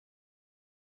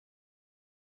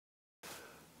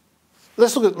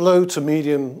let's look at low to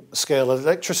medium scale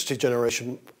electricity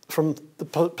generation from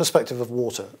the perspective of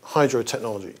water, hydro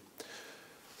technology.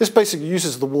 This basically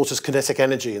uses the water's kinetic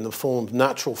energy in the form of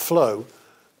natural flow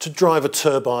to drive a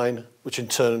turbine, which in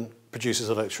turn produces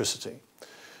electricity.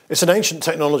 It's an ancient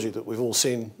technology that we've all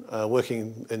seen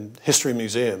working in history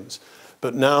museums,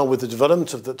 but now with the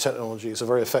development of the technology, it's a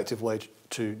very effective way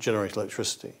to generate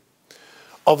electricity.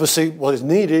 Obviously, what is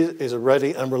needed is a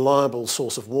ready and reliable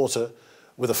source of water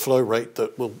with a flow rate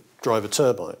that will drive a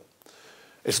turbine.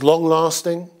 It's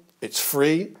long-lasting, it's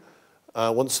free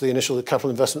once the initial capital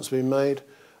investment's been made,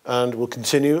 and will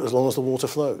continue as long as the water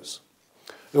flows.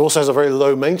 It also has a very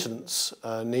low maintenance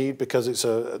need because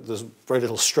there's very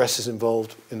little stresses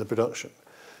involved in the production,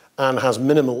 and has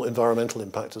minimal environmental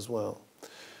impact as well.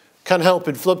 Can help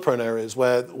in flood-prone areas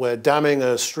where damming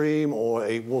a stream or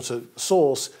a water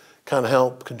source can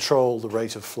help control the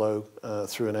rate of flow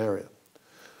through an area.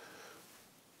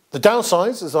 The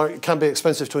downsides is that it can be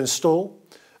expensive to install,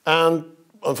 and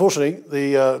unfortunately,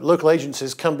 the local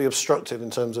agencies can be obstructive in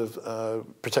terms of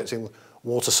protecting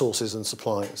water sources and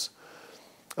supplies.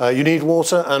 You need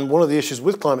water, and one of the issues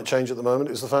with climate change at the moment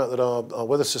is the fact that our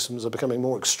weather systems are becoming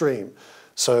more extreme.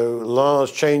 So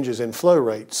large changes in flow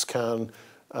rates can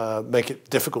make it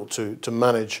difficult to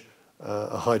manage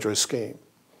a hydro scheme.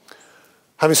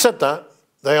 Having said that,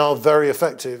 they are very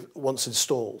effective once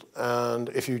installed. And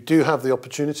if you do have the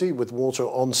opportunity with water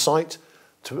on site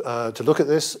to look at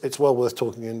this, it's well worth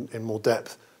talking in more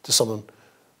depth to someone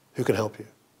who can help you.